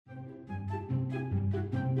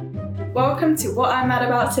Welcome to What I'm Mad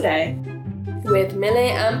About Today with Millie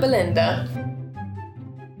and Belinda.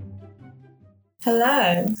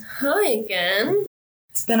 Hello. Hi again.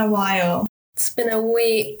 It's been a while. It's been a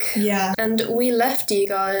week. Yeah. And we left you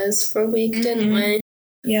guys for a week, didn't we?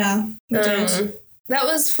 Yeah, we did. That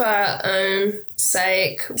was for our own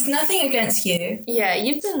sake. It's nothing against you. Yeah,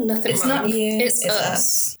 you've done nothing It's wrong. not you. It's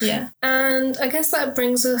us. Yeah. And I guess that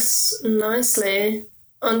brings us nicely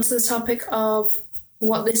onto the topic of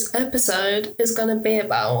what this episode is going to be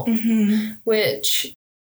about, which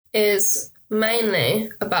is mainly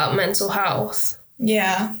about mental health.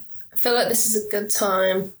 Yeah. I feel like this is a good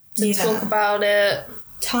time to talk about it.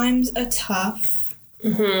 Times are tough.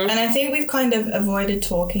 And I think we've kind of avoided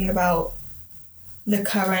talking about the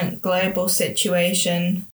current global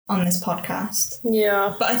situation on this podcast.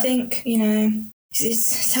 Yeah. But I think,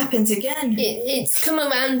 it happens again. It's come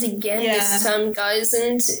around again this time, guys,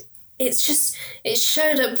 and it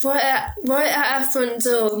showed up right at our front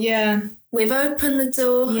door. Yeah. We've opened the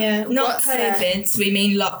door. Yeah. Not What's COVID, we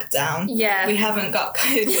mean lockdown. Yeah. We haven't got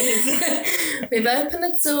COVID. We've opened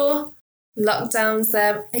the door. Lockdown's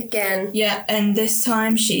there again. Yeah, and this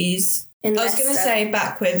time she's... I was going to say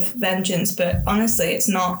back with vengeance, but honestly, it's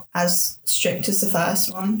not as strict as the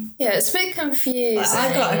first one. Yeah, it's a bit confusing. Like,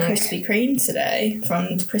 I got a Krispy Kreme today from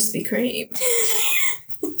Krispy Kreme.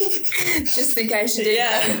 Just in case you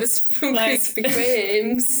didn't know it was from Krispy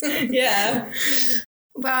Kremes. Yeah.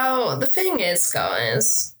 Well, the thing is,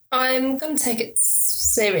 guys, I'm going to take it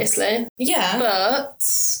seriously. Yeah. But,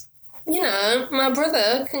 my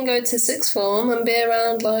brother can go to sixth form and be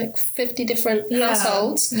around 50 different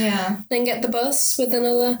households. Yeah. Then get the bus with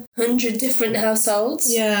another 100 different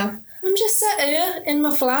households. Yeah. I'm just sat here in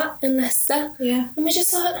my flat in Leicester. Yeah. And we're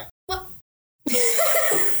just like, what?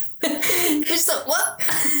 We're just like, what?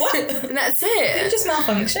 What? And that's it. It just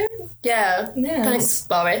malfunction. Yeah. Thanks,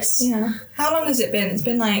 Boris. Yeah. How long has it been? It's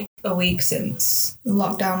been a week since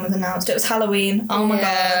lockdown was announced. It was Halloween. Oh my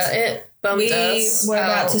God. It bummed us. We were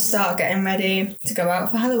about to start getting ready to go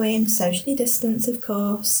out for Halloween. Socially distanced, of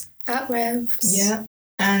course. At Revs. Yeah.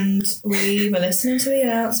 And we were listening to the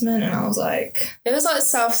announcement and I was like... It was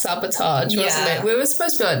self-sabotage, wasn't it? We were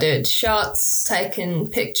supposed to be doing shots, taking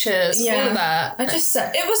pictures, all of that.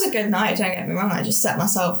 It was a good night, don't get me wrong. I just set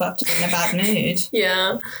myself up to be in a bad mood.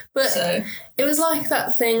 Yeah. But it was like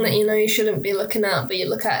that thing that you shouldn't be looking at, but you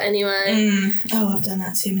look at anyway. Oh, I've done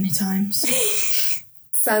that too many times.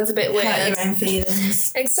 Sounds a bit weird. Hurt your own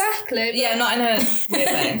feelings. Exactly. Yeah, not in a weird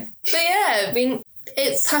way. But yeah,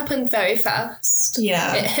 it's happened very fast.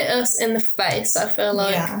 Yeah. It hit us in the face, I feel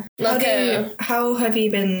like. Yeah. How have you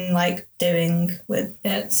been, doing with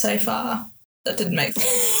it so far? That didn't make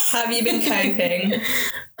sense. How have you been coping?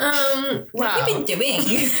 What have you been doing?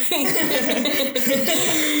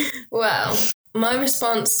 Well, my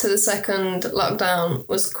response to the second lockdown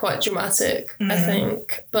was quite dramatic, I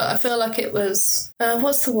think. But I feel like it was,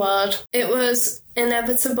 what's the word? It was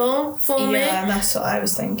inevitable for me. Yeah, that's what I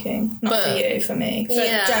was thinking. Not for you, for me.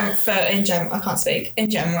 In general, I can't speak. In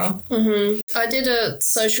general. I did a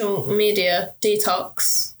social media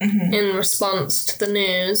detox in response to the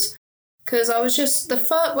news because I was just,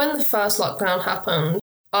 when the first lockdown happened,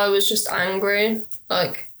 I was just angry.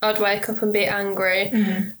 I'd wake up and be angry.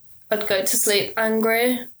 I'd go to sleep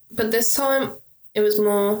angry. But this time it was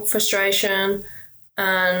more frustration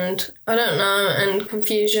and I don't know, and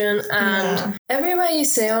confusion, and everywhere you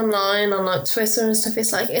see online on Twitter and stuff,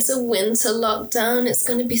 it's a winter lockdown, it's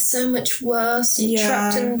going to be so much worse, you're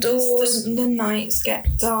trapped indoors. The nights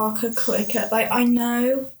get darker quicker. I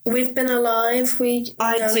know. We've been alive, it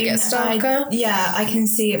gets darker. I can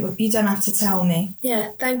see it, but you don't have to tell me.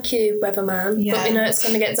 Yeah, thank you, weatherman. Yeah. But we know it's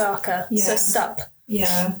going to get darker, so stop.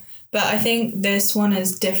 Yeah. But I think this one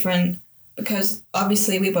is different because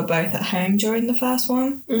obviously we were both at home during the first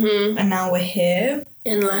one and now we're here.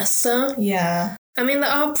 In Leicester. Yeah. I mean, there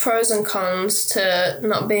are pros and cons to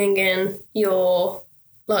not being in your,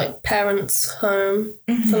 parents' home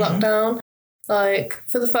for lockdown.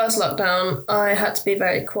 For the first lockdown, I had to be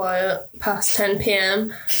very quiet past 10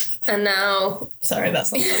 p.m. And now... Sorry,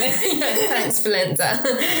 that's not funny. Thanks, Belinda.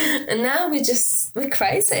 And now we're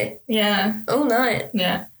crazy. Yeah. All night.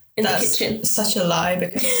 Yeah. In the kitchen. Such a lie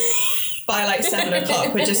because... By 7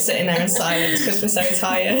 o'clock, we're just sitting there in silence because we're so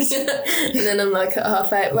tired. And then I'm at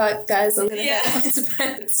 8:30, right, guys, I'm going to get off to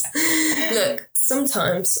bed. Look,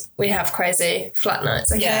 sometimes we have crazy flat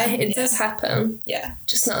nights, okay? Yeah, it does happen. Yeah.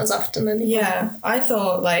 Just not as often anymore. Yeah, I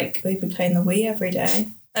thought, we'd be playing the Wii every day.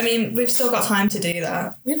 I mean, we've still got time to do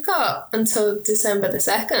that. We've got until December the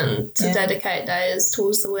 2nd to dedicate days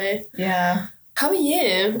towards the Wii. Yeah. How are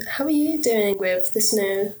you? How are you doing with this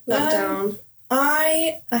new lockdown?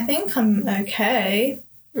 I think I'm okay.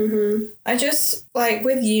 I just, like,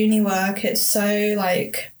 with uni work, it's so,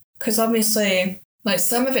 like, because obviously, like,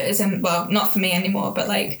 some of it isn't, well, not for me anymore, but,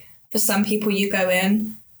 like, for some people you go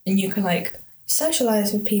in and you can, like,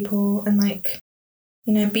 socialise with people and, like,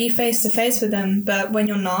 you know, be face to face with them. But when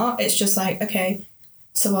you're not, it's just like, okay,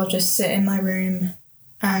 so I'll just sit in my room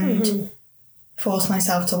and force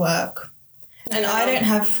myself to work. And I don't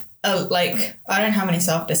have any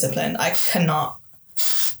self-discipline. I cannot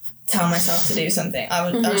tell myself to do something. I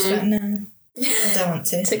would just go, no, I don't want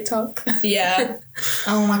to. TikTok. Yeah.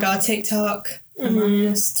 Oh my God, TikTok, Among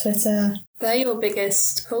Us, Twitter. They're your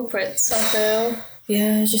biggest culprits, I feel.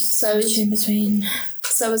 Yeah, just so in between.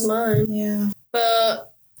 So is mine. Yeah.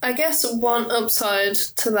 But I guess one upside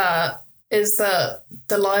to that is that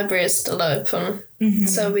the library is still open.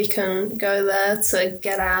 So we can go there to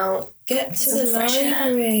get out. Get to the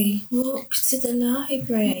library. Walk to the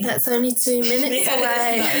library. That's only 2 minutes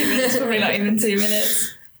away. It's probably not even 2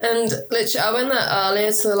 minutes. And literally, I went there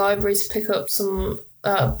earlier to the library to pick up some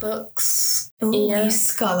books. Oh, you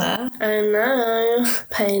scholar. I know.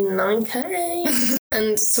 Paying 9k.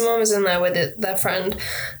 And someone was in there with their friend,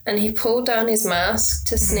 and he pulled down his mask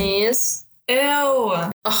to sneeze. Ew.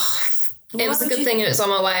 Oh, it was a good thing it was on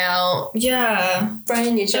my way out. Yeah.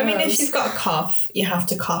 Brain your germs. I mean, if you've got a cough, you have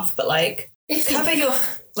to cough, but, like, cover your,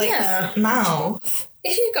 mouth.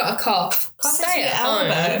 If you've got a cough stay at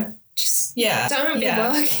home. Just don't be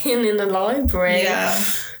working in a library. Yeah.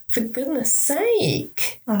 For goodness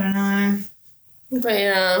sake. I don't know. But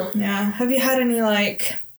yeah. Yeah. Have you had any,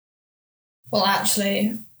 like... Well,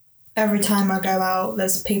 actually, every time I go out,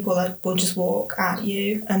 there's people that will just walk at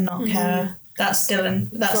you and not care. That's still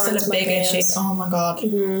a big issue. Oh my God.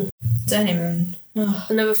 Don't even... Ugh.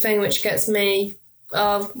 Another thing which gets me,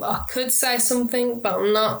 I could say something, but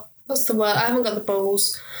I'm not. What's the word? I haven't got the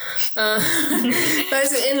balls.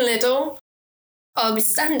 Basically, in Lidl, I'll be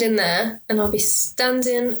standing there and I'll be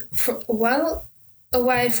standing well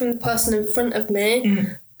away from the person in front of me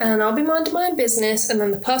and I'll be minding my own business, and then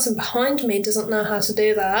the person behind me doesn't know how to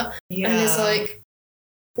do that. Yeah. And is like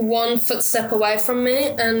 1 footstep away from me,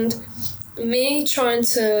 and me trying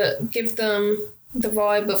to give them the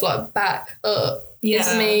vibe of like back up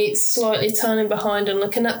is me slightly turning behind and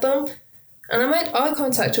looking at them. And I made eye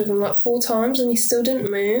contact with him like 4 times and he still didn't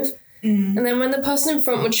move. And then when the person in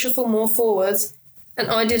front would shuffle more forwards, and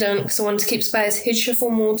I didn't because I wanted to keep space, he'd shuffle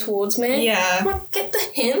more towards me. Yeah. I'm like, get the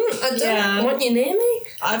hint. I don't want you near me.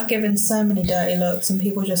 I've given so many dirty looks and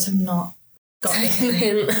people just have not got the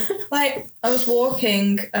hint. Like, I was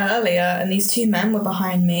walking earlier and these 2 men were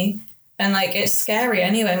behind me. And, like, it's scary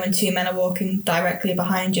anyway when 2 men are walking directly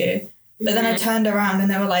behind you. But then I turned around and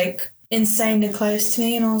they were, like, insanely close to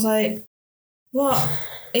me. And I was like, what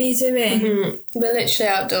are you doing? We're literally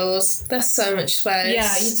outdoors. There's so much space.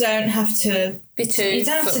 Yeah, you don't have to... You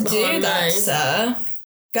don't have to do that, sir.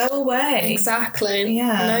 Go away. Exactly.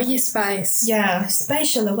 Yeah. Know your space. Yeah,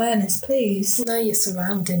 spatial awareness, please. Know your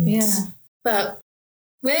surroundings. Yeah. But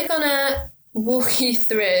we're going to walk you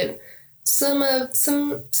through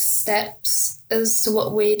some steps as to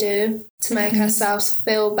what we do to make ourselves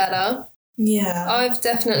feel better. Yeah. I've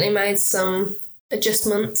definitely made some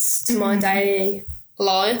adjustments to my daily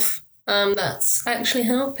life that's actually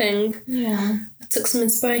helping. Yeah. I took some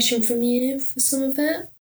inspiration from you for some of it,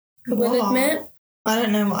 I will admit. I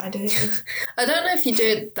don't know what I do. I don't know if you do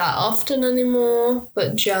it that often anymore,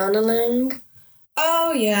 but journaling.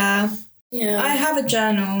 Oh, yeah. Yeah. I have a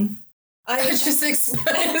journal. I just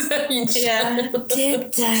exposed Dear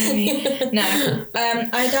diary. No.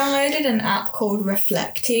 I downloaded an app called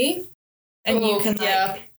Reflecty, and you can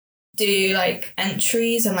do like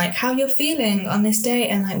entries and like how you're feeling on this day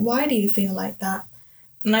and like why do you feel like that.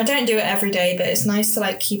 And I don't do it every day, but it's nice to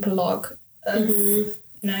like keep a log of you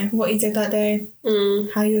know what you did that day,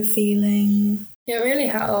 how you're feeling. It really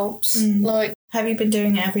helps. Like, have you been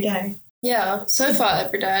doing it every day? Yeah, so far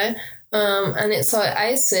every day. And it's like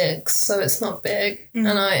A6, so it's not big.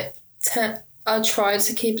 And I try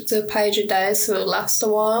to keep it to a page a day so it'll last a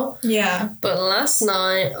while. Yeah. But last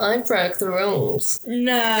night, I broke the rules.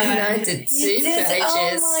 No. And I did 2 pages.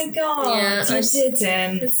 Oh my God. Yeah, you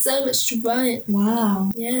didn't. It's so much to write.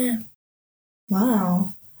 Wow. Yeah.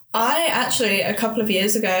 Wow. I actually, a couple of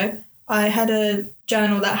years ago, I had a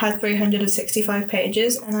journal that had 365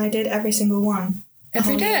 pages and I did every single one.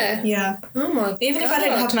 Every day? Yeah. Oh my God. Even if I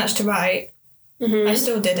didn't have much to write, I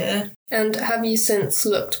still did it. And have you since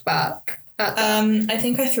looked back at that? I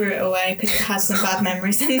think I threw it away because it has some bad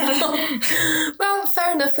memories in there. Well,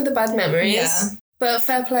 fair enough for the bad memories. Yeah. But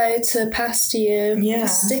fair play to past you for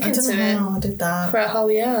sticking to it. I did that. For a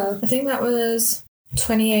whole year. I think that was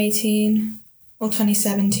 2018. Or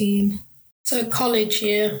 2017. So college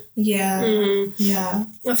year. Yeah. Mm. Yeah.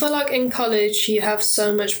 I feel like in college you have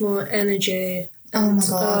so much more energy. Oh my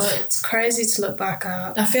God. It's crazy to look back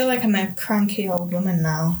at. I feel like I'm a cranky old woman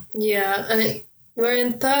now. Yeah, and we're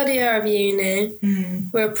in third year of uni.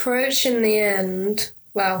 Mm. We're approaching the end.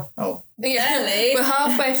 Well, barely. We're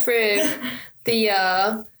halfway through the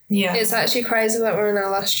year. Yeah. It's actually crazy that we're in our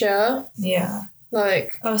last year. Yeah.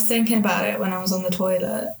 Like, I was thinking about it when I was on the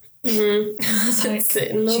toilet. I was like,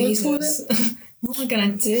 sitting on Jesus, the toilet. what am I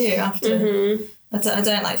going to do after? I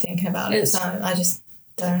don't like thinking about it, so I just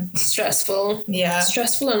don't. Stressful. Yeah.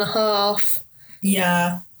 Stressful and a half.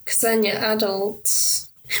 Yeah. Because then you're adults.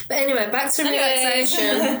 But anyway, back to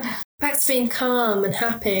relaxation. Back to being calm and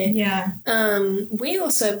happy. Yeah. We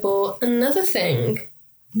also bought another thing.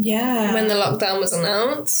 Yeah. When the lockdown was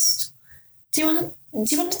announced. Do you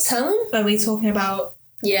want to tell them? Are we talking about?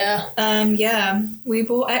 Yeah. Yeah. We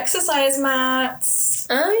bought exercise mats.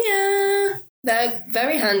 Oh yeah. They're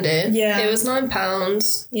very handy. Yeah. It was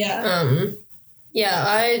 £9. Yeah. Yeah,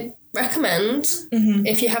 I recommend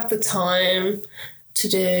if you have the time to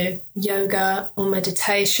do yoga or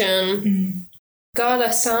meditation. God, I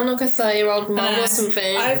sound like a 30-year-old mum or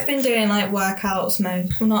something. I've been doing like workouts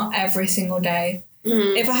not every single day.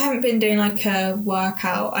 If I haven't been doing like a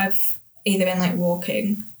workout, I've either been like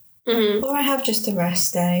walking or I have just a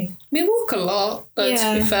rest day. We walk a lot, though,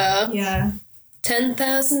 to be fair. Yeah.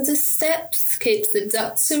 10,000 steps keeps the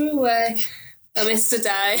doctor away. I missed a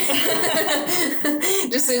day.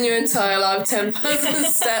 Just in your entire life, 10,000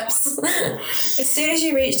 steps. As soon as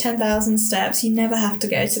you reach 10,000 steps, you never have to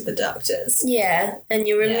go to the doctors. Yeah, and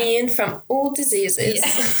you're immune from all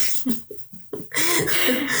diseases. Yeah.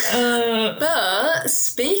 But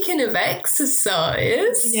speaking of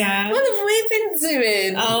exercise, what have we been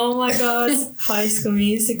doing? Oh my God, High School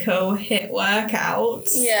Musical hit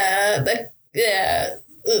workouts.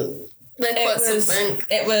 They're quite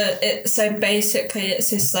something. So basically it's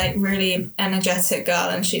this like really energetic girl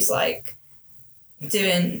and she's like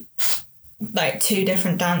doing like 2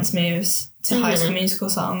 different dance moves to High School Musical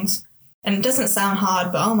songs. And it doesn't sound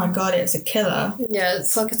hard, but oh my God, it's a killer. Yeah,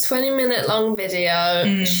 it's like a 20-minute long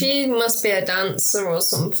video. She must be a dancer or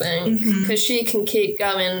something because she can keep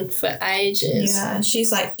going for ages. Yeah, and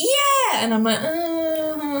she's like, yeah! And I'm like,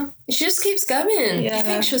 She just keeps going. Yeah. You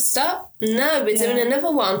think she'll stop? No, we're doing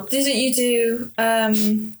another one. Didn't you do,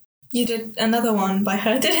 you did another one by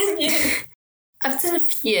her, didn't you? I've done a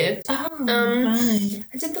few. Oh, right.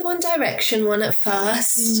 I did the One Direction one at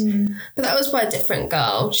first, but that was by a different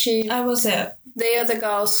girl. How was it? The other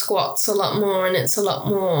girl squats a lot more and it's a lot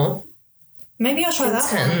more Maybe I'll try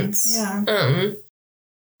intense. that one. Yeah.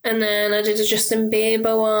 And then I did a Justin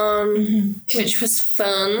Bieber one, which was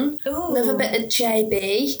fun. Ooh. Another bit of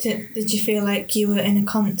JB. Did you feel like you were in a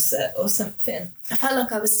concert or something? I felt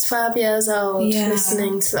like I was 12 years old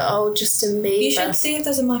listening to the old Justin Bieber. You should see if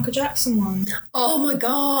there's a Michael Jackson one. Oh my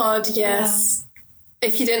God, yes. Yeah.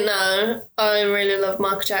 If you didn't know, I really love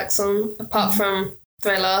Michael Jackson, apart from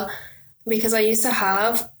Thriller, because I used to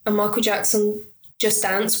have a Michael Jackson Just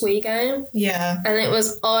Dance Wii game. Yeah. And it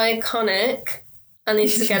was iconic. I need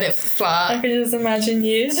to get it for flat. I can just imagine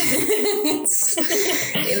you. It's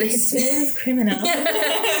criminal.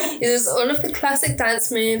 It's all of the classic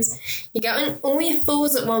dance moves. You get on all your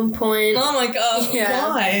fours at one point. Oh my God. Yeah.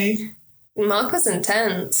 Why? Michael's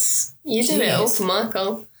intense. You do it all for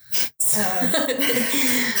Michael.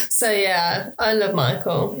 So yeah, I love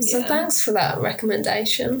Michael. Yeah. So thanks for that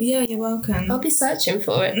recommendation. Yeah, you're welcome. I'll be searching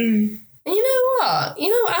for it. And you know what?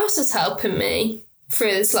 You know what else is helping me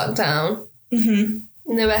through this lockdown?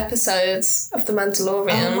 New episodes of The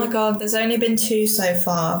Mandalorian. Oh my God, there's only been 2 so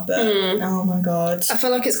far, but oh my God. I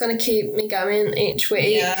feel like it's going to keep me going each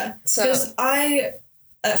week. Yeah, because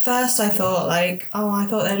at first I thought like, I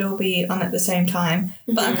thought they'd all be on at the same time,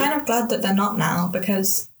 but I'm kind of glad that they're not now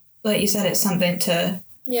because, like you said, it's something to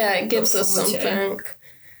it gives us something.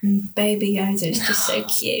 Baby Yoda's just so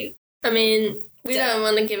cute. I mean, we don't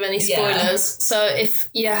want to give any spoilers, so if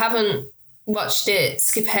you haven't watched it,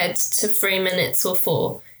 skip ahead to 3 minutes or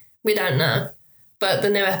 4. We don't know. But the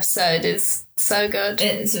new episode is so good.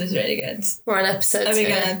 It was really good. We're on episode 2. Are we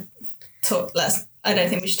going to talk less? I don't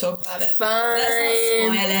think we should talk about it. Fine. Let's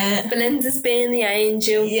not spoil it. Belinda's being the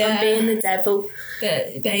angel. I'm being the devil.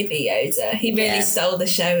 But Baby Yoda, he really stole the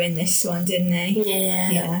show in this one, didn't he? Yeah.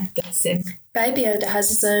 Yeah, bless him. Baby Yoda has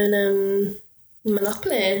his own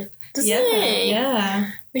monopoly, doesn't he?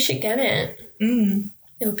 Yeah. We should get it.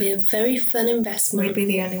 It'll be a very fun investment. We'd be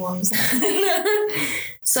the only ones.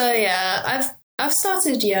 So yeah, I've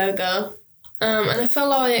started yoga, and I feel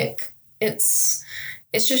like it's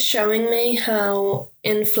it's just showing me how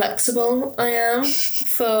inflexible I am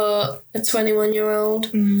for a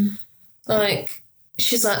 21-year-old. Like,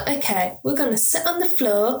 she's like, okay, we're going to sit on the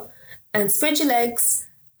floor and spread your legs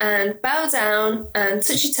and bow down and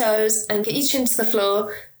touch your toes and get your chin to the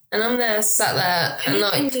floor. And I'm there, sat there, and You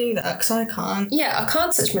like... can do that, because I can't. Yeah, I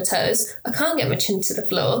can't touch my toes. I can't get my chin to the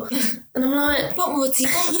floor. And I'm like... What more do you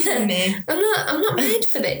want from me? I'm not made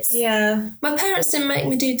for this. Yeah. My parents didn't make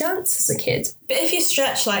me do dance as a kid. But if you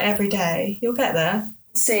stretch, like, every day, you'll get there.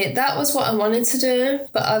 See, that was what I wanted to do,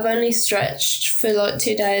 but I've only stretched for like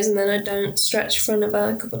 2 days and then I don't stretch for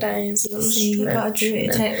another couple of days. And See, you gotta do it.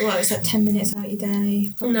 It's like 10 minutes out of your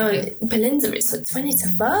day? Probably. No, Belinda, it's like 20 to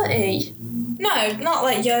 30. No, not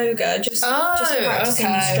like yoga, just practicing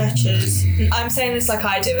the okay. stretches. I'm saying this like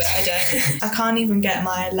I do it, I don't. I can't even get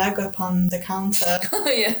my leg up on the counter. Oh,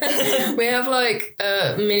 yeah. We have like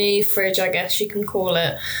a mini fridge, I guess you can call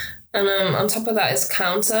it. And on top of that is a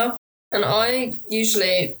counter. And I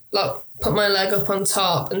usually like put my leg up on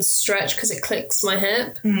top and stretch because it clicks my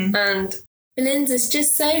hip. And Belinda's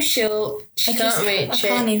just so short, she can't reach it. I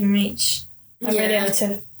can't even reach. I really have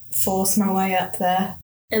to force my way up there.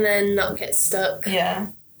 And then not get stuck. Yeah.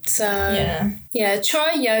 So,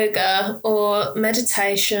 try yoga or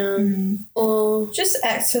meditation or... Just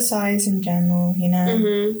exercise in general, you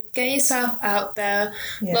know. Get yourself out there.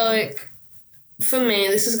 Yeah. Like, for me,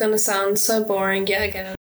 this is going to sound so boring yet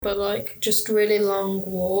again. But, like, just really long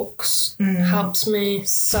walks helps me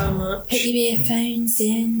so much. Put your earphones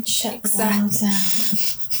in, shut the world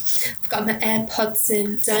out. I've got my AirPods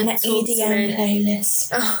in, don't my talk to EDM me.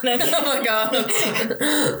 playlist. Oh, oh my God.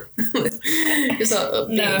 It's like upbeat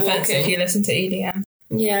no offence walking. if you listen to EDM.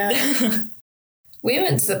 Yeah. We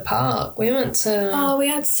went to the park. We went to... Oh, we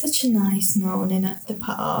had such a nice morning at the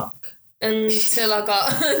park. Until I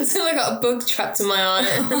got a bug trapped in my eye.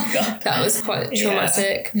 Oh, God. That was quite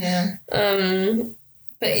traumatic. Yeah.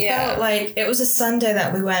 But yeah. It felt like it was a Sunday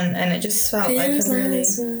that we went and it just felt like a really...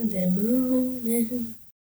 Sunday morning.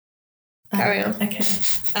 Carry on. Okay.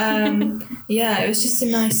 Yeah, it was just a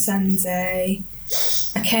nice Sunday.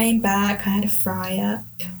 I came back, I had a fry up.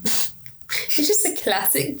 You're just a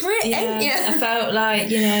classic Brit, ain't you? I felt like,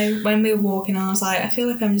 you know, when we were walking, I was like, I feel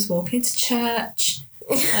like I'm just walking to church.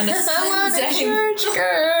 I'm a church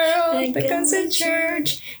girl that goes to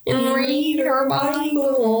church and read her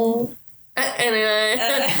Bible. Anyway,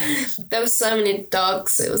 there were so many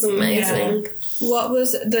dogs. It was amazing. Yeah. What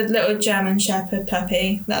was the little German Shepherd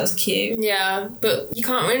puppy? That was cute. Yeah, but you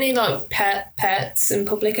can't really like pet pets in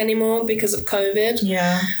public anymore because of COVID.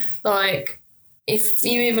 Yeah. Like, if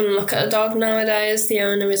you even look at a dog nowadays, the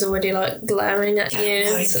owner is already like glaring at you.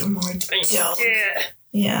 Away from my dog.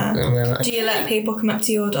 Yeah. Like, do you let people come up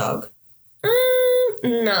to your dog?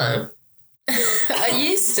 No. I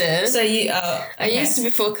used to. So you... Oh, okay. I used to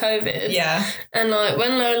before COVID. Yeah. And like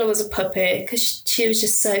when Lola was a puppy, because she was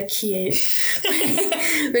just so cute,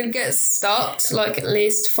 we'd get stopped like at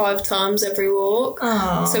least 5 times every walk.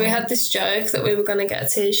 Oh. So we had this joke that we were going to get a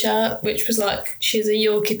t-shirt, which was like, she's a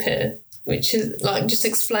Yorkie poo, which is like just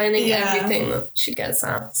explaining everything that she gets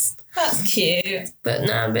asked. That's cute. But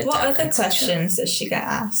no, a bit what other questions does she get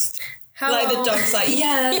asked? How like old? The dog's like,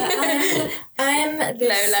 I'm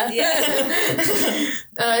this, Lola.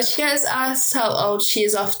 Yeah. She gets asked how old she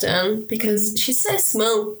is often because she's so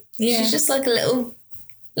small. Yeah. She's just like a little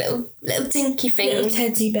dinky thing. Little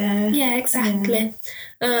teddy bear. Yeah, exactly.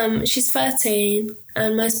 Yeah. She's 13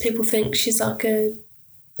 and most people think she's like a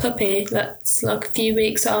puppy that's like a few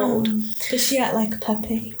weeks old. Does she act like a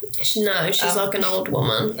puppy? No, she's like an old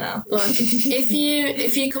woman. No. Like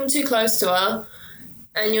if you come too close to her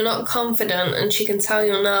and you're not confident and she can tell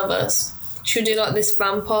you're nervous, she'll do like this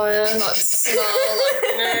vampire, like snarl,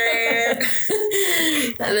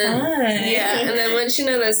 like and then once you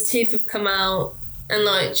know those teeth have come out and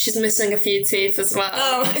like she's missing a few teeth as well.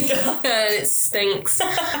 Oh my God. And it stinks.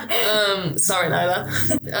 Sorry, Lola.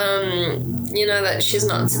 You know that she's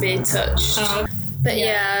not to be touched. Oh. But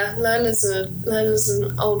yeah, Lola's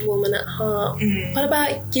an old woman at heart. What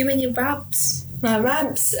about you and your Rabs? My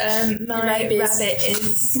Rabs, my rabbit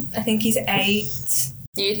is, I think he's 8.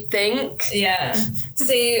 You think? Yeah.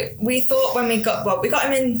 See, we thought when we got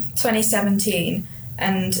him in 2017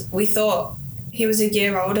 and we thought he was a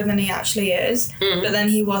year older than he actually is, but then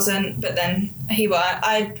he wasn't, but then he was.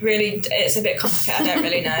 It's a bit complicated, I don't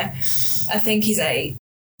really know. I think he's 8.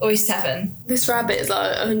 Or he's 7. This rabbit is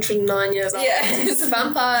like 109 years old. Yeah. He's a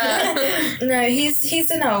vampire. No, he's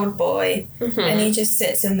an old boy. And he just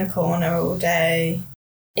sits in the corner all day.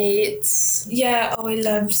 Eats. Yeah, he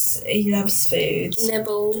loves food.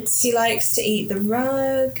 Nibbles. He likes to eat the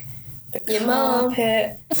rug, the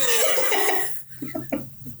carpet.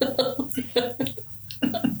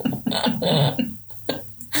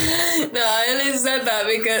 No, I only said that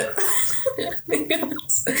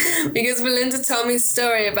because Belinda told me a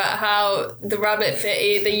story about how the rabbit bit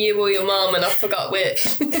either you or your mum, and I forgot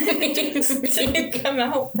which. Didn't come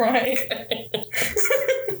out right.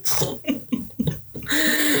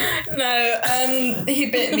 No, he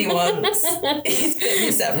bit me once. He's bit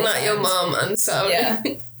me several times. Not your mum, I'm sorry. Yeah.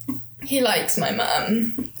 He likes my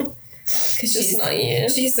mum. Because she's not you.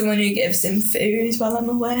 She's the one who gives him food while I'm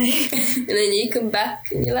away. And then you come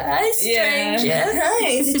back and you're like, hi, stranger. Yeah.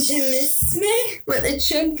 Hi, did you miss me? Want a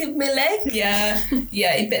chunk of my leg? Yeah.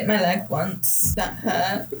 Yeah, he bit my leg once. That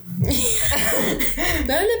hurt.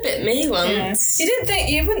 Lola bit me once. Yeah.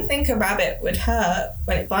 You wouldn't think a rabbit would hurt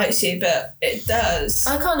when it bites you, but it does.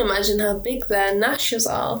 I can't imagine how big their gnashes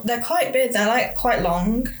are. They're quite big. They're like quite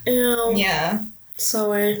long. Ew. Yeah.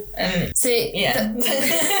 Sorry. See, yeah.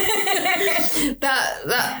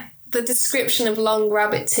 The description of long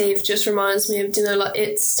rabbit teeth just reminds me of, like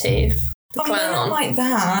It's teeth. The clown. They're not like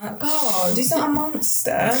that. God, he's not a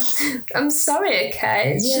monster. I'm sorry,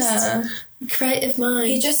 okay? It's just a creative mind.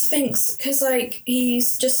 He just thinks, because, like, he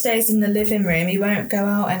just stays in the living room. He won't go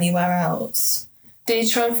out anywhere else. Did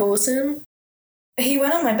you try and force him? He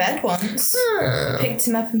went on my bed once. Picked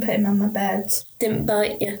him up and put him on my bed. Didn't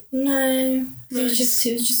bite you? No.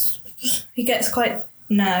 He gets quite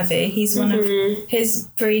nervy. He's one of his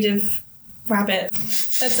breed of rabbit.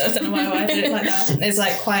 I don't know why I did it like that. Is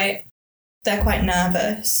like they're quite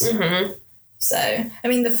nervous. Mm-hmm. So, I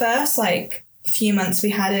mean, the first few months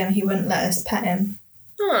we had him, he wouldn't let us pet him.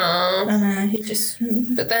 Aww. I know, he just...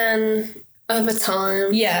 But then, over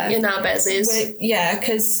time, you're now Bezies. Yeah,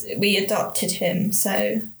 because we adopted him,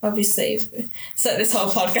 so obviously... So this whole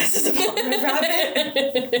podcast is about my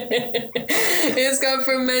rabbit. It's gone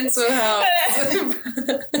from mental health.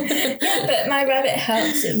 Yeah, but my rabbit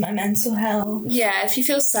helps with my mental health. Yeah, if you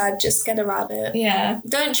feel sad, just get a rabbit. Yeah.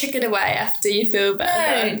 Don't chick it away after you feel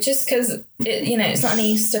better. No, just because, it's not an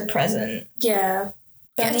Easter present. Yeah.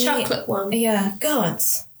 Get a chocolate one. Yeah,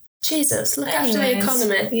 gods. Jesus, look after the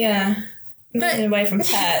economy. Yeah. Moving away from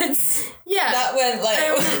pets. Yeah. That went,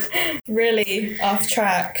 really off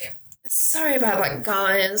track. Sorry about that,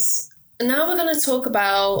 guys. Now we're going to talk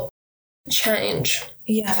about change.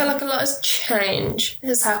 Yeah. I feel like a lot of change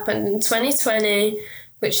has happened in 2020,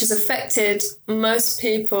 which has affected most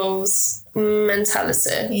people's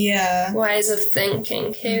mentality. Yeah. Ways of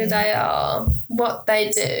thinking, who they are, what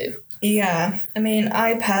they do. Yeah. I mean,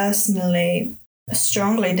 I personally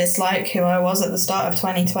strongly dislike who I was at the start of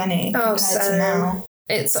 2020 compared to now.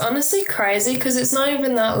 It's honestly crazy because it's not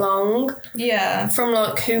even that long. Yeah. From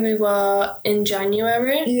who we were in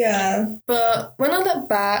January. Yeah. But when I look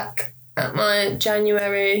back at my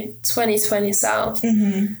January 2020 self,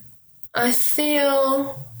 I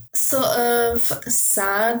feel sort of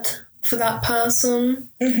sad for that person.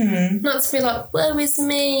 Not to be like, woe is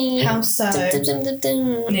me. How so?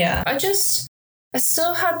 Yeah. I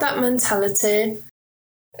still had that mentality.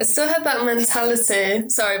 Sorry,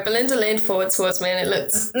 Belinda leaned forward towards me and it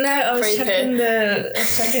looked No, I was creepy.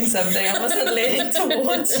 checking something. I wasn't leaning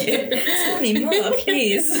towards you. Tell me more,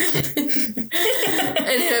 please.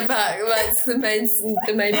 Anyway, back to the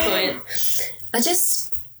main point.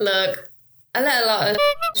 I let a lot of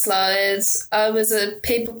slide. I was a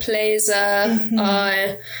people pleaser.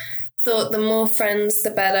 I thought the more friends,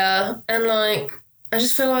 the better. And I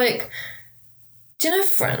just feel like, do you know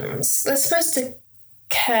friends? They're supposed to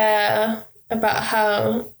care about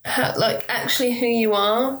how actually who you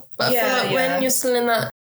are. But I feel like when you're still in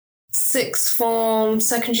that sixth form,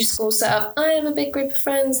 secondary school setup, I have a big group of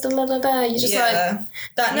friends, you're just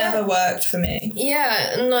that never worked for me.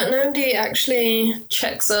 Yeah, and nobody actually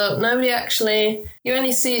checks up, you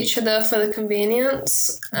only see each other for the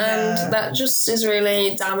convenience, and that just is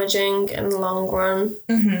really damaging in the long run.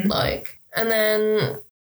 And then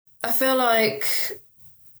I feel like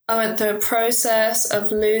I went through a process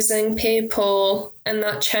of losing people and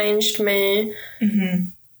that changed me.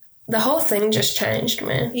 The whole thing just changed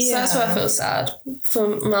me. Yeah. So that's why I feel sad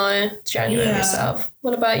for my January self.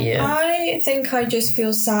 What about you? I think I just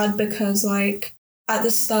feel sad because, at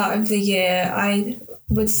the start of the year, I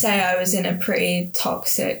would say I was in a pretty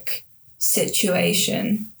toxic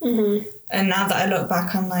situation. And now that I look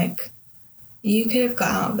back, I'm like, you could have got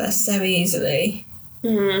out of there so easily.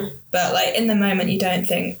 But, in the moment, you don't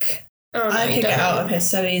think, I could get out of here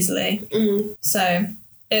so easily. So,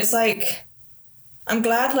 it's I'm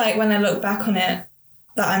glad, when I look back on it,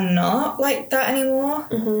 that I'm not like that anymore.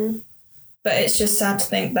 But it's just sad to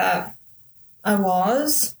think that I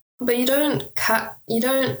was. But you don't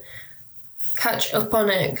catch up on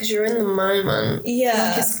it because you're in the moment. Yeah.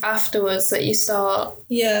 Like, it's afterwards that you start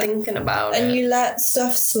thinking about it. And you let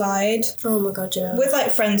stuff slide. Oh my God, yeah. With,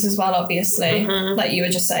 like, friends as well, obviously. Like you were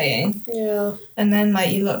just saying. Yeah. And then,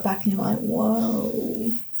 like, you look back and you're like,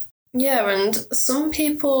 whoa. Yeah, and some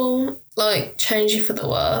people, like, change you for the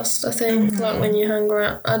worst, I think. Like, when you hang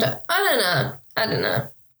around. I don't know.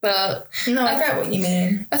 But no, I get what you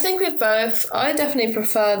mean. I think I definitely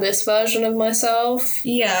prefer this version of myself.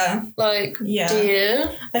 Yeah. Like, do you?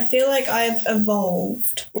 I feel like I've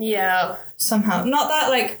evolved. Yeah. Somehow. Not that,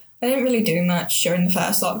 like, I didn't really do much during the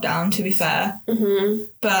first lockdown, to be fair.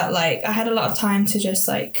 But, like, I had a lot of time to just,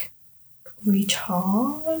 like,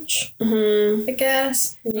 recharge, I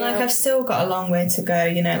guess. Yeah. Like, I've still got a long way to go,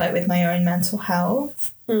 you know, like, with my own mental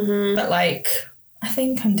health. But, like, I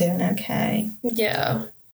think I'm doing okay. Yeah.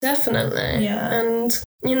 Definitely. Yeah. And,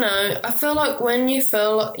 you know, I feel like when you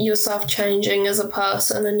feel yourself changing as a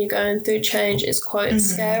person and you're going through change, it's quite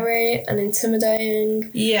scary and intimidating.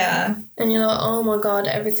 Yeah. And you're like, oh my God,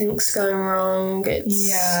 everything's going wrong.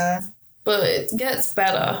 Yeah. But it gets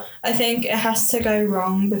better. I think it has to go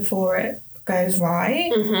wrong before it goes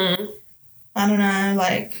right. I don't know,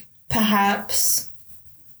 like, perhaps,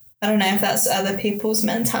 I don't know if that's other people's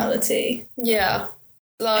mentality. Yeah.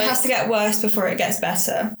 Like, it has to get worse before it gets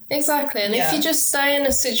better. Exactly. And if you just stay in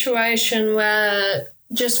a situation where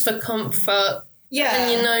just for comfort,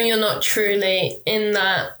 and you know you're not truly in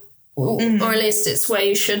that, or at least it's where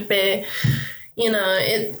you should be, you know,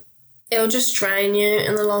 it'll just drain you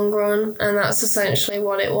in the long run. And that's essentially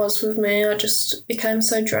what it was with me. I just became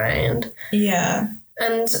so drained. Yeah.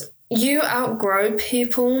 And you outgrow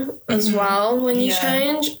people as well when you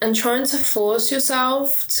change, and trying to force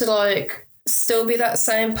yourself to, like, still be that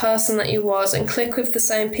same person that you was and click with the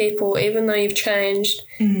same people even though you've changed,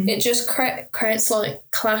 it just creates, like,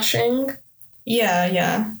 clashing.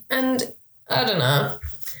 Yeah. And I don't know,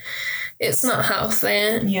 it's not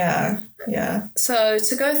healthy. Yeah. So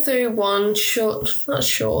to go through to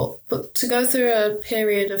go through a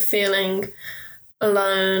period of feeling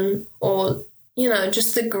alone, or, you know,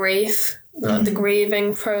 just the grief, like the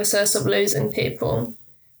grieving process of losing people.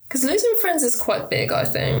 Because losing friends is quite big, I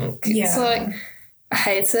think. Yeah. It's like, I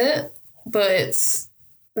hate it, but it's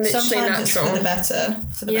literally sometimes natural. It's for the better.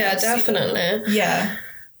 Yeah, definitely. Yeah.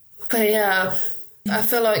 But yeah, I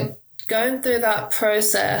feel like going through that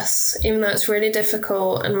process, even though it's really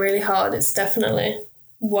difficult and really hard, it's definitely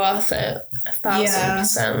worth it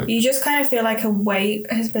 1,000%. You just kind of feel like a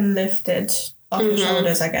weight has been lifted off your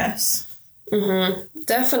shoulders, I guess.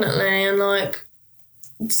 Definitely. And, like,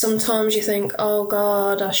 sometimes you think, oh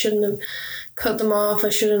God, I shouldn't have cut them off, I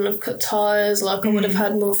shouldn't have cut ties, like, I would have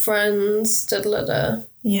had more friends, da-da-da.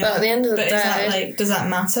 Yeah. But at the end of the day... does that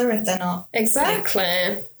matter if they're not... Exactly.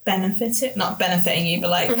 Like, not benefiting you,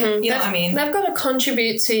 but, like, you know what I mean? They've got to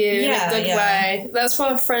contribute to you in a good way. That's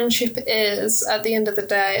what a friendship is at the end of the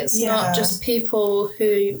day. It's not just people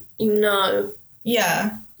who you know.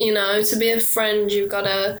 Yeah. You know, to be a friend, you've got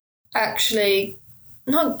to actually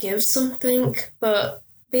not give something, but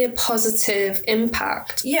be a positive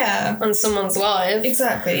impact on someone's life.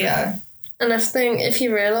 Exactly, yeah. And I think if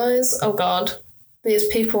you realise, oh God, these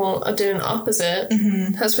people are doing the opposite,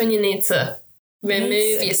 that's when you need to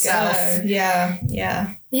remove yourself. Yeah.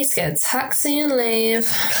 You need to get a taxi and leave.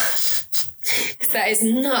 That is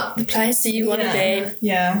not the place that you want to be.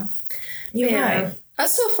 Yeah. You're right. I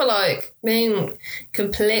still feel like being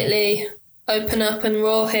completely open up and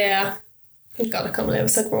raw here. God, I can't believe I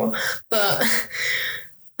said raw. But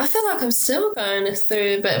I feel like I'm still going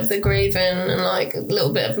through a bit of the grieving and, like, a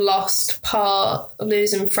little bit of lost part of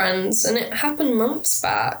losing friends. And it happened months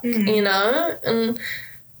back, you know?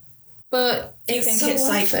 But do you think it's,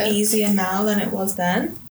 like, easier now than it was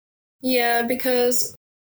then? Yeah, because,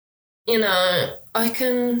 you know, I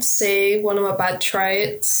can see one of my bad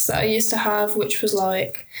traits that I used to have, which was,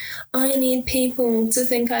 like, I need people to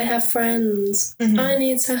think I have friends. I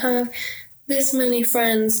need to have this many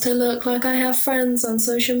friends to look like I have friends on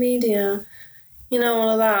social media. You know, all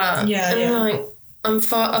of that. Yeah, like,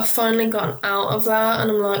 I've finally gotten out of that,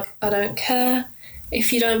 and I'm like, I don't care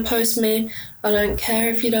if you don't post me. I don't care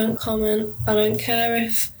if you don't comment. I don't care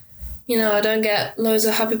if, you know, I don't get loads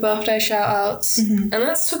of happy birthday shout outs. And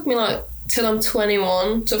that's took me, like, till I'm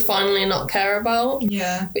 21 to finally not care about.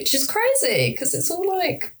 Yeah. Which is crazy, because it's all,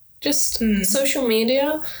 like, just social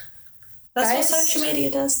media. That's what social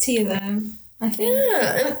media does to you, though, I think.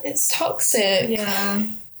 Yeah, and it's toxic. Yeah.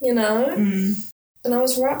 You know? And I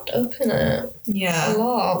was wrapped up in it. Yeah. A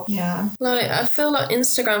lot. Yeah. Like, I feel like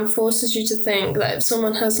Instagram forces you to think that if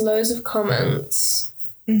someone has loads of comments,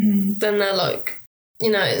 then they're, like,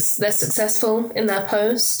 they're successful in their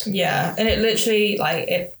post. Yeah, and it literally, like,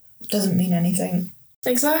 it doesn't mean anything.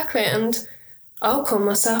 Exactly, and I'll call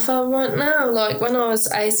myself out right now. Like, when I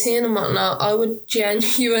was 18 and whatnot, I would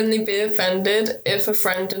genuinely be offended if a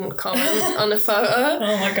friend didn't comment on a photo.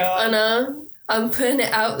 Oh my God. I know. I'm putting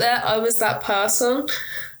it out there. I was that person.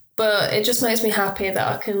 But it just makes me happy that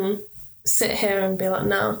I can sit here and be like,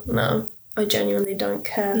 no, I genuinely don't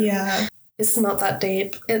care. Yeah. It's not that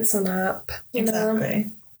deep. It's an app.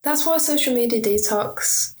 Exactly. That's why social media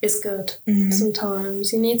detox is good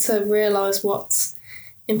sometimes. You need to realise what's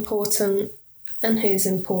important and who's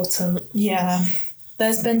important. Yeah.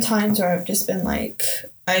 There's been times where I've just been like,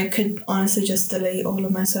 I could honestly just delete all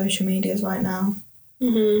of my social medias right now.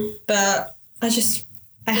 Mm-hmm. But it's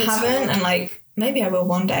haven't, and like, maybe I will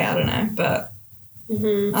one day, I don't know. But I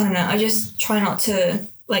don't know. I just try not to,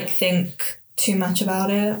 like, think too much about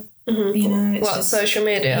it. Mm-hmm. You know? It's just social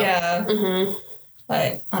media? Yeah. Mm-hmm.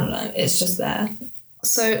 Like, I don't know. It's just there.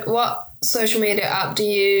 So what social media app do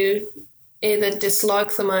you either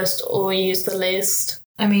dislike the most or use the least?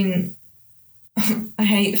 I mean, I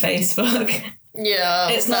hate Facebook. Yeah,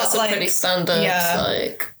 it's that's not like, pretty standard. Yeah,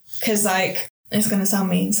 like, because like, it's gonna sound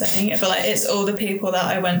mean saying it, but like, it's all the people that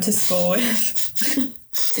I went to school with.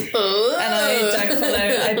 And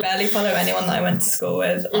I barely follow anyone that I went to school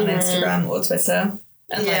with on Instagram or Twitter.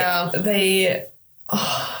 And like,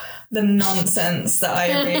 the nonsense that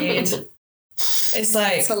I read, it's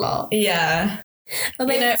like, it's a lot. Yeah. I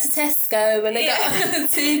went to Tesco when I got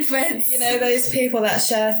toothbrush. You know, those people that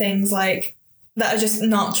share things like that are just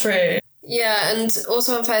not true. Yeah, and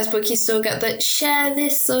also on Facebook you still get the share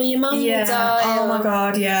this or your mum will die. Oh my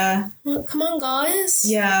God, yeah. Well, come on, guys.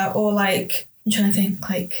 Yeah, or like, I'm trying to think,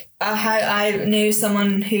 like, I knew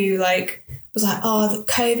someone who like was like, oh, the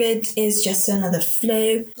COVID is just another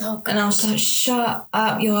flu. Oh, God. And I was like, shut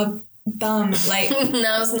up, you're dumb. Like,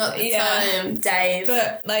 now's not the time, Dave.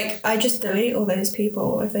 But like, I just delete all those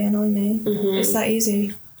people if they annoy me. Mm-hmm. It's that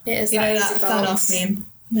easy. It is. You know that Thanos meme.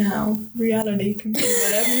 Now reality can be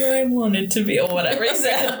whatever I want it to be, or whatever he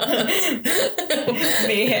said.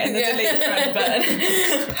 Me hitting the delete friend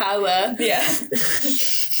button. Power. Yeah.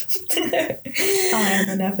 I am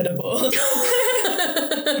inevitable.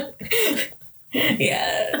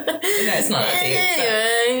 Yeah. No, it's not that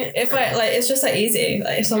deep. If I like, it's just that easy.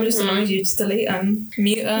 Like, if someone just annoys you, just delete them,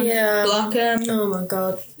 mute them, block them. Oh my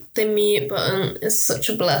God, the mute button is such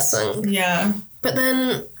a blessing. Yeah. But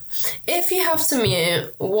then, if you have to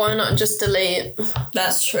mute, why not just delete?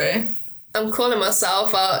 That's true. I'm calling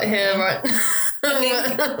myself out here, right? I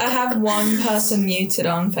think I have one person muted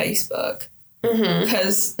on Facebook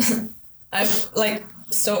because I've like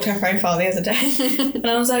stalked her profile the other day and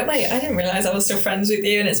I was like, wait, I didn't realise I was still friends with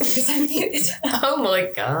you, and it's because I muted her. Oh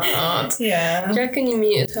my God. Yeah. Do you reckon you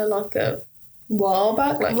muted her like a while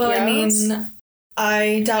back? Like, well, years? I mean,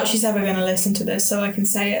 I doubt she's ever going to listen to this, so I can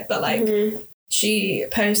say it, but like, she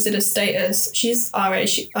posted a status. She's our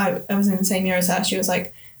age. I was in the same year as her. She was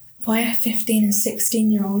like, why are 15 and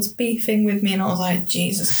 16-year-olds beefing with me? And I was like,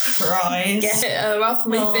 Jesus Christ. Get her off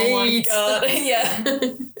my feed. Oh my God. Yeah.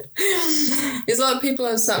 It's like people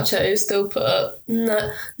on Snapchat who still put up,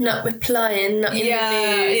 not replying, not in the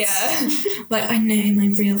news. Yeah. Like, I know who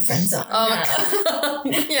my real friends are. Oh my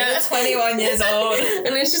God. Yeah. You're 21 years old.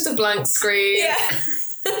 And it's just a blank screen. Yeah.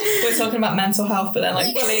 We're talking about mental health, but then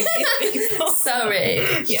like bullying these people. Sorry.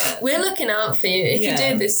 Yeah. We're looking out for you. If you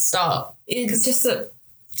do this, stop. It's just that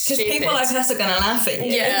because people like us are going to laugh at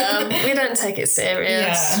you. Yeah. We don't take it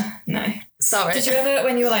serious. Yeah. No. Sorry. Did you ever,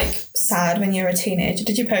 when you were like sad when you were a teenager,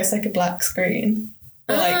 did you post like a black screen?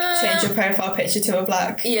 Or like change your profile picture to a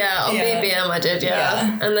black? Yeah, on BBM I did,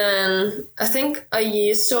 yeah. And then I think I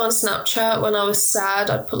used to on Snapchat when I was sad,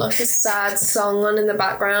 I'd put like a sad song on in the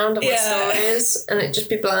background of my stories and it'd just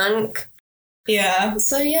be blank. Yeah.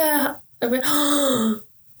 So yeah. Oh.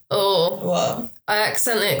 What? I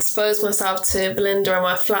accidentally exposed myself to Belinda and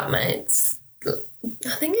my flatmates.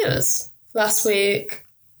 I think it was last week.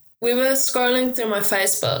 We were scrolling through my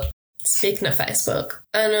Facebook. Speaking of Facebook,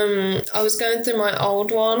 and I was going through my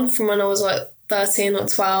old one from when I was like 13 or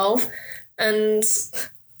 12, and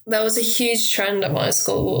there was a huge trend at my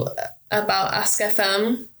school about Ask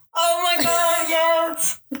FM. Oh my God,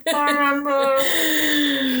 yes! I remember.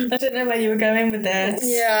 I didn't know where you were going with this.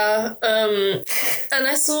 Yeah, and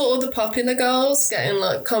I saw all the popular girls getting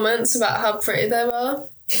like comments about how pretty they were.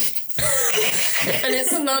 And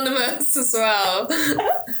it's anonymous as well.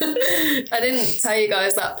 I didn't tell you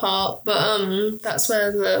guys that part, but that's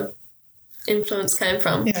where the influence came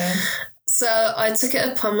from. Yeah. So I took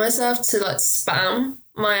it upon myself to like spam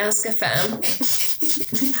my Ask FM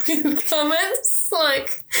comments.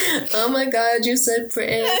 Like, oh my God, you're so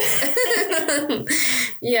pretty.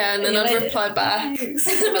 Yeah, and then I'd reply back. Thanks.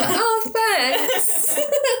 I'd be like, oh, thanks.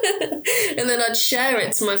 And then I'd share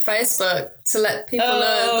it to my Facebook to let people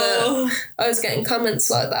know that I was getting comments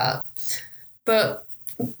like that. But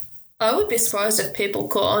I would be surprised if people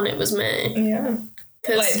caught on it was me. Yeah.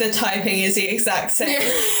 Like the typing is the exact same.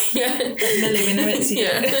 Yeah. Millie, we know it's you.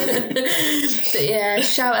 Yeah. But yeah,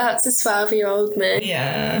 shout out to 12-year-old me.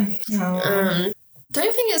 Yeah. Don't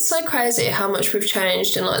you think it's so crazy how much we've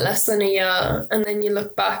changed in like less than a year, and then you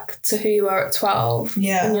look back to who you were at 12 and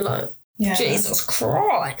you're like, Jesus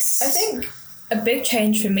Christ. I think a big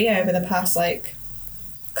change for me over the past like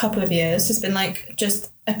couple of years has been like just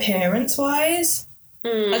appearance wise. I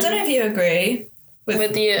don't know if you agree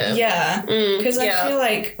with you. Yeah, because I feel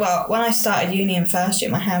like, well, when I started uni in first year,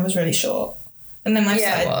 my hair was really short, and then when I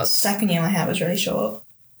started second year, my hair was really short,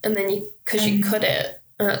 and then you cut it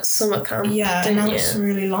at summer camp. Yeah, and now it's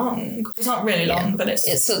really long. It's not really long, but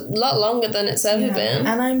it's a lot longer than it's ever been.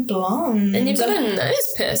 And I'm blonde. And you've got a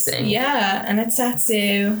nose piercing. Yeah, and a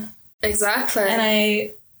tattoo. Exactly. And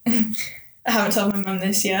I haven't told my mum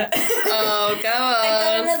this yet. Oh, go on. I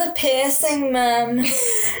got another piercing, Mum.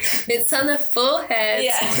 It's on her forehead.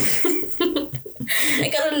 Yeah. I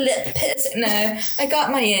got a lip piercing. No, I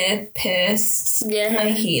got my ear pierced. Yeah. My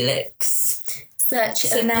helix.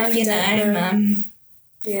 So now you know, Mum.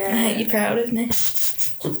 Yeah. I hope you're proud of me.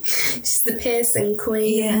 She's the piercing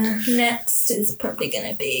queen. Yeah. Next is probably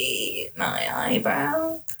going to be my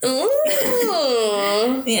eyebrow.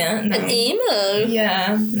 Ooh. Yeah. No. An emo.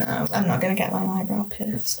 Yeah. No, I'm not going to get my eyebrow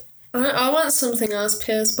pierced. I want something else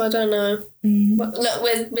pierced, but I don't know. Look,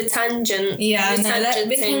 we're tangent. Yeah,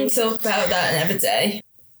 we can talk about that another day.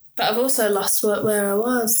 But I've also lost where I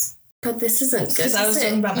was. God, this isn't good. Because I was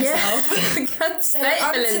talking about myself. God's so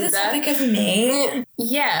on to the topic of me.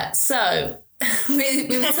 Yeah, so we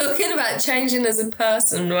were talking about changing as a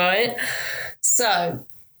person, right? So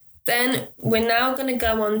then we're now going to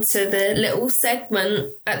go on to the little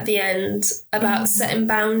segment at the end about setting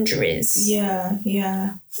boundaries. Yeah.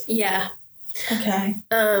 Okay.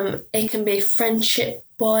 It can be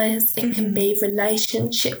friendship-wise, it can be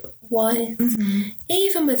relationship-wise,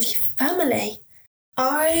 even with your family.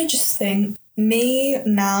 I just think me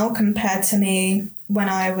now compared to me when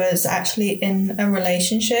I was actually in a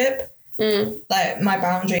relationship, like my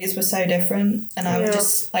boundaries were so different, and I would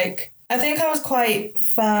just like, I think I was quite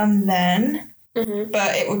firm then,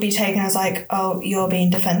 but it would be taken as like, oh, you're being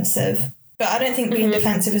defensive. But I don't think being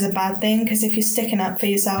defensive is a bad thing, because if you're sticking up for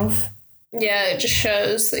yourself. Yeah, it just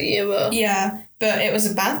shows that you were. Yeah, but it was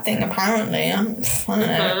a bad thing apparently. I don't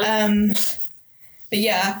know. But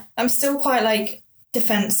yeah, I'm still quite like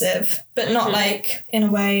defensive, but not like in a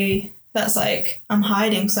way that's like I'm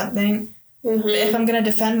hiding something. But if I'm going to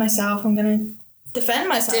defend myself, I'm going to defend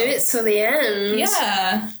myself. Do it till the end.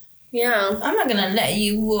 Yeah. I'm not going to let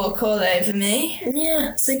you walk all over me.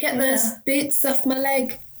 Yeah, so get those boots off my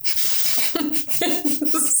leg.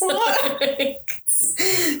 Sorry.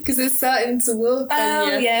 Because it's starting to walk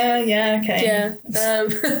on you. Yeah, okay.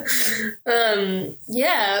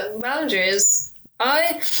 Yeah. Boundaries.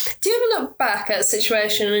 Do you ever look back at a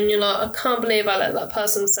situation and you're like, I can't believe I let that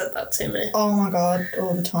person said that to me? Oh my God,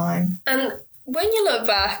 all the time. And when you look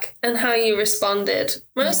back and how you responded,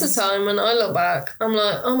 most of the time when I look back, I'm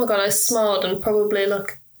like, oh my God, I smiled and probably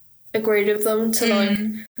like agreed with them to like...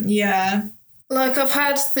 Yeah. Like I've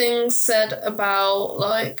had things said about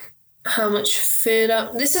like how much food...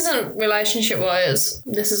 This isn't relationship-wise.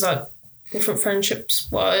 This is like different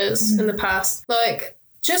friendships-wise in the past. Like...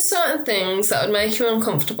 Just certain things that would make you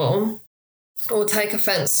uncomfortable or take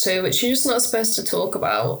offence to, which you're just not supposed to talk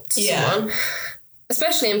about to someone,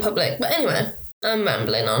 especially in public. But anyway, I'm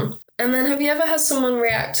rambling on. And then have you ever had someone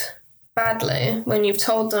react badly when you've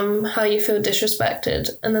told them how you feel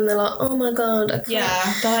disrespected, and then they're like, oh my God, I can't.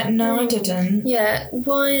 Yeah, they're like, no, I didn't. Yeah,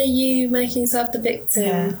 why are you making yourself the victim?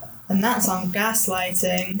 Yeah, and that's on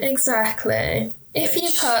gaslighting. Exactly. If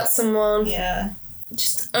you've hurt someone... Yeah.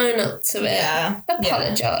 Just own up to it. Yeah.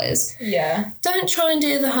 Apologise. Yeah. Don't try and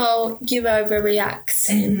do the whole you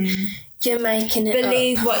overreacting. You're making it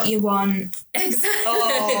Believe what you want. Exactly.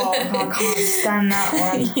 Oh, I can't stand that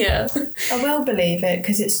one. Yeah. I will believe it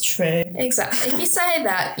because it's true. Exactly. If you say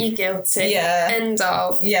that, you're guilty. Yeah. End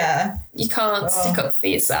of. Yeah. You can't stick up for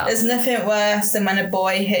yourself. There's nothing worse than when a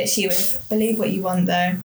boy hits you with, believe what you want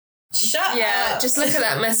though. Shut up. Yeah, just look at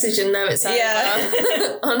that message and know it's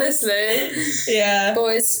over. Honestly. Yeah.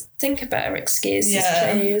 Boys, think of better excuses,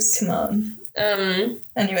 please. Come on.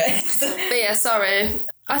 Anyways. But yeah, sorry.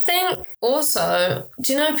 I think also,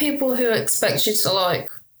 do you know people who expect you to like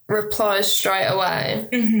reply straight away?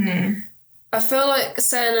 I feel like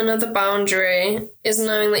saying another boundary is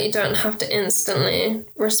knowing that you don't have to instantly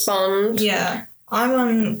respond. Yeah.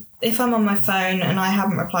 If I'm on my phone and I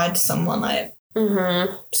haven't replied to someone, like,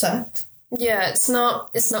 so. Yeah, it's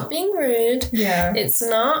not being rude. Yeah. It's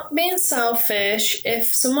not being selfish.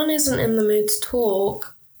 If someone isn't in the mood to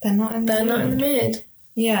talk, they're not in the mood.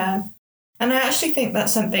 Yeah. And I actually think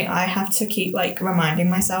that's something I have to keep, like, reminding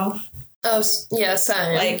myself. Oh, yeah,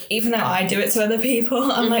 same. Like, even though I do it to other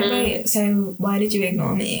people, I'm like, wait, so why did you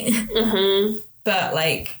ignore me? But,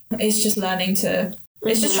 like, it's just learning to...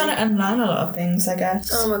 It's just trying to unlearn a lot of things, I guess.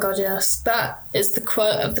 Oh my god, yes. That is the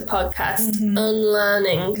quote of the podcast.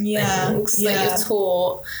 Unlearning things that you're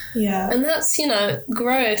taught. Yeah. And that's,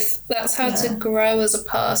 growth. That's how to grow as a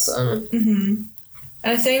person. And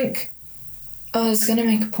I think... I was going to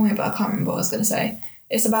make a point, but I can't remember what I was going to say.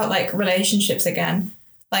 It's about, like, relationships again.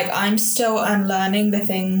 Like, I'm still unlearning the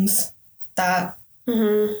things that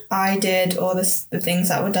I did or the things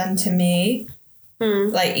that were done to me.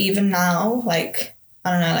 Like, even now, like... I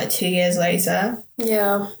don't know, like 2 years later.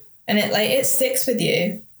 Yeah. And it sticks with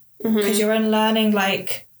you. Because you're unlearning,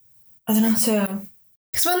 like, I don't know how to...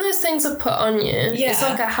 Because when those things are put on you, it's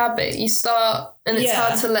like a habit. You start, and it's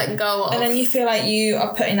hard to let go of. And then you feel like you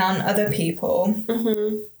are putting on other people.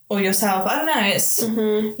 Or yourself. I don't know, it's...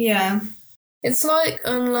 Yeah. It's like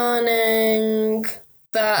unlearning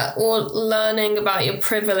that, or learning about your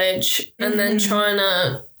privilege, and then trying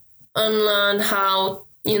to unlearn how...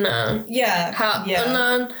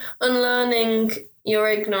 unlearning your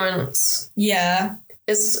ignorance. Yeah.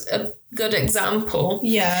 Is a good example.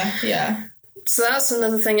 Yeah. So that's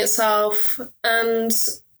another thing itself. And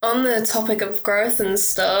on the topic of growth and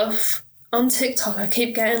stuff, on TikTok I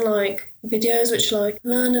keep getting like videos which like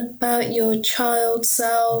learn about your child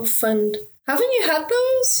self, and haven't you had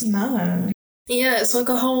those? No. Yeah, it's like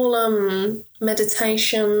a whole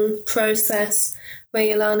meditation process where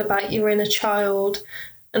you learn about your inner child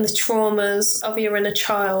and the traumas of your inner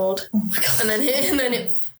child. Oh my god. And then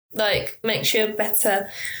it like makes you a better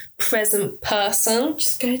present person.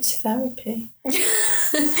 Just go to therapy.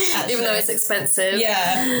 Even though it's expensive.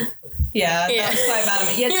 Yeah, that's quite bad of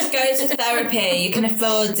me. Yeah, just go to therapy. You can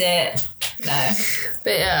afford it. No.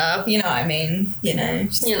 But yeah. You know what I mean?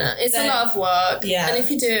 It's a lot of work. Yeah. And if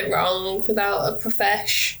you do it wrong without a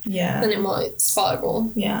profesh, then it might spiral.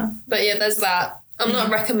 Yeah. But yeah, there's that. I'm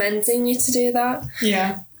not recommending you to do that.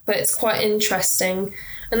 Yeah. But it's quite interesting.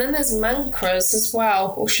 And then there's mantras as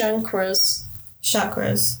well, or chakras.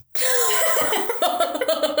 Chakras.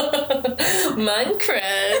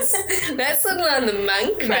 Mantras. Let's unlearn the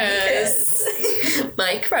mantras.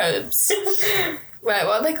 Microbes. Right,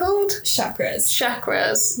 what are they called? Chakras.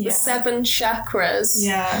 Chakras. Yeah. The 7 chakras.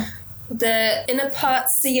 Yeah. The inner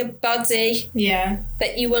parts of your body. Yeah.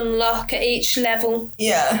 That you unlock at each level.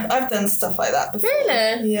 Yeah, I've done stuff like that before.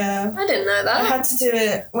 Really? Yeah. I didn't know that. I had to do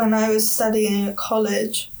it when I was studying at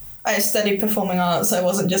college. I studied performing arts, so I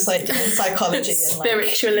wasn't just like doing psychology.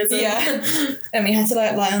 Spiritualism. Yeah. And we had to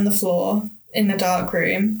like lie on the floor in the dark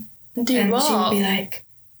room. And do what? She would be like,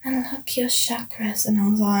 unlock your chakras. And I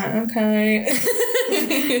was like, okay.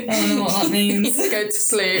 I don't know what that means. Go to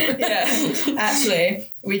sleep. Yeah.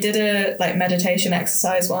 Actually, we did a like meditation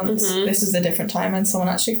exercise once. This was a different time, and someone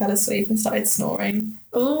actually fell asleep and started snoring.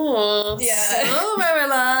 Oh. Yeah. Oh,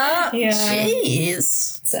 Marilla. Yeah.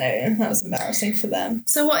 Jeez. So that was embarrassing for them.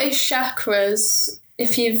 So what is chakras?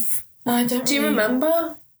 If you've... I don't Do you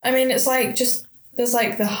remember? I mean, it's like just... There's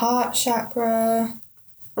like the heart chakra.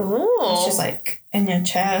 Oh. It's just like in your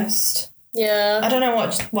chest. Yeah. I don't know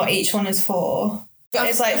what each one is for. But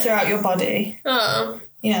it's like throughout your body. Oh.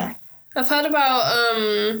 Yeah. I've heard about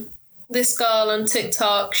this girl on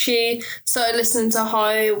TikTok. She started listening to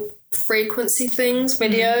high frequency things,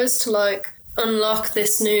 videos to like unlock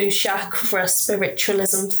this new chakra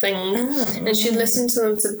spiritualism thing. And she'd listen to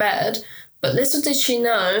them to bed. But little did she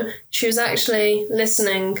know, she was actually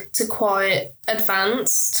listening to quite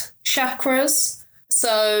advanced chakras.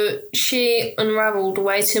 So she unravelled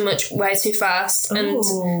way too much, way too fast, and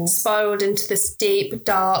spiralled into this deep,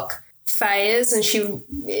 dark phase. And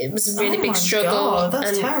it was a really big struggle. God,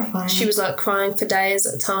 that's and terrifying. She was like crying for days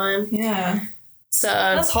at a time. Yeah. So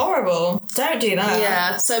that's horrible. Don't do that.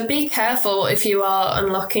 Yeah. So be careful if you are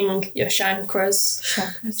unlocking your chakras.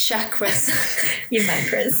 Chakras. Your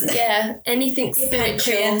mantras. Yeah. Anything your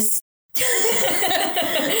spiritual. pancreas.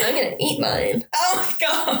 I'm gonna eat mine. Oh my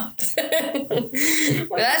god.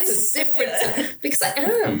 But that's a different because I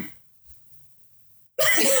am.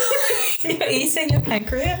 You're eating your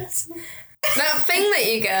pancreas? That thing that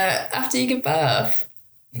you get after you give birth.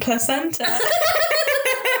 Placenta.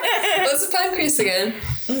 What's a pancreas again?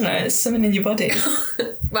 don't know, it's something in your body.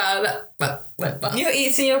 Well, You're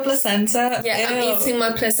eating your placenta? Yeah, Ew. I'm eating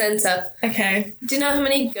my placenta. Okay. Do you know how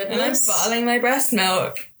many goodness? And I'm bottling my breast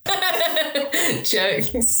milk.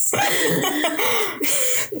 Jokes.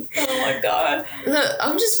 Oh my god. Look,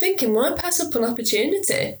 I'm just thinking, why pass up an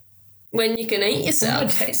opportunity when you can eat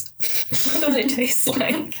yourself? What do I taste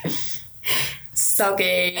like?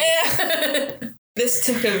 Soggy. Yeah. This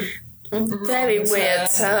took a very weird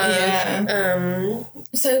turn. Yeah.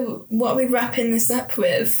 So what are we wrapping this up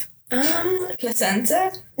with?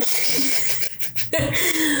 Placenta? Let's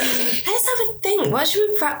have a think. What should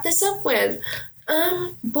we wrap this up with?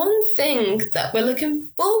 One thing that we're looking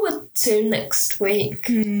forward to next week.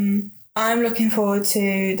 I'm looking forward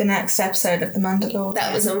to the next episode of The Mandalorian.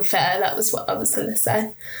 That was unfair. That was what I was going to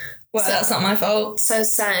say. Well, that's not my fault. So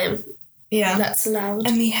same. Yeah. That's allowed.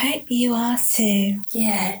 And we hope you are too.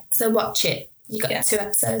 Yeah. So watch it. You got 2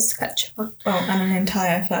 episodes to catch up on. Well, and an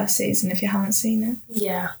entire first season if you haven't seen it.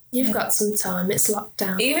 Yeah. You've got some time. It's locked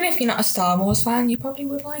down. Even if you're not a Star Wars fan, you probably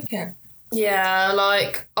would like it. Yeah,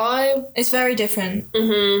 like, It's very different.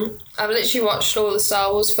 I've literally watched all the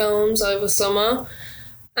Star Wars films over summer,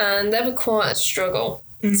 and they were quite a struggle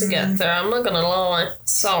to get through. I'm not going to lie.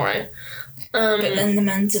 Sorry. But then The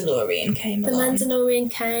Mandalorian came along. The Mandalorian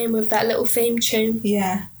came with that little theme tune.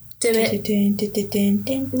 Yeah. Do it.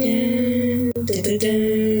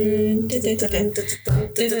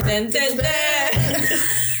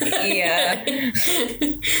 Yeah.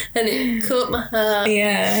 And it caught my heart.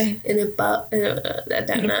 Yeah. In a box. I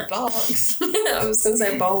don't know. Box. I was going to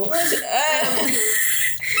say bowl.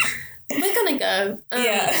 We're going to go.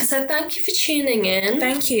 Yeah. So thank you for tuning in.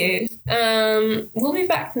 Thank you. We'll be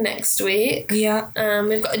back next week. Yeah.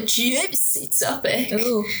 We've got a juicy topic.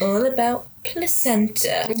 Ooh, all about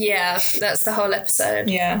placenta. Yeah, that's the whole episode.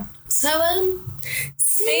 Yeah. So,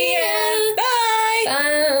 see ya. Bye.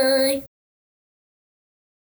 Bye.